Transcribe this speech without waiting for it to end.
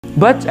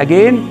But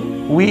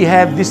again, we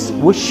have this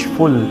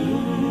wishful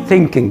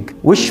thinking,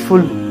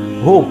 wishful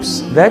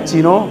hopes that,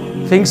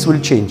 things will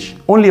change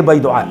only by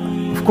dua.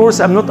 Of course,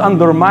 I'm not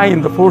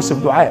undermining the force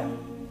of dua.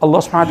 Allah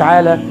subhanahu wa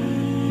ta'ala,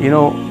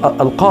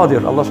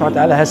 Al-Qadir, Allah subhanahu wa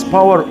ta'ala has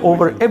power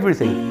over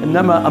everything.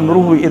 إنما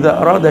أمره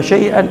إذا أراد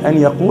شيئا أن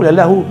يقول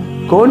له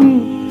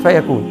كن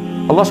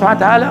فيكون. Allah subhanahu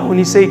wa ta'ala, when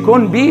He say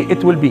kun, be,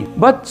 it will be.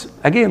 But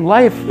again,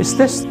 life is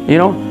test.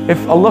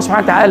 If Allah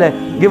subhanahu wa ta'ala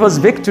give us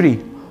victory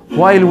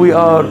while we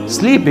are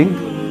sleeping,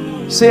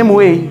 same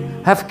way,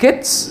 have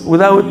kids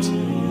without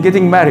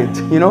getting married,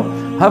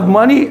 have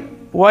money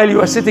while you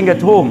are sitting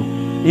at home,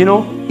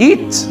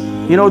 eat,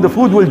 the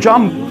food will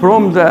jump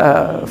from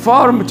the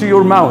farm to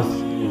your mouth.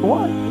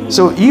 Why?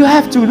 So you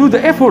have to do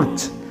the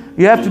effort.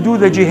 You have to do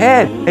the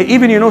jihad.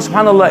 Even,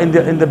 subhanAllah,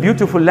 in the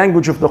beautiful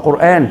language of the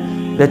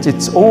Quran, that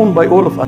it's owned by all of us.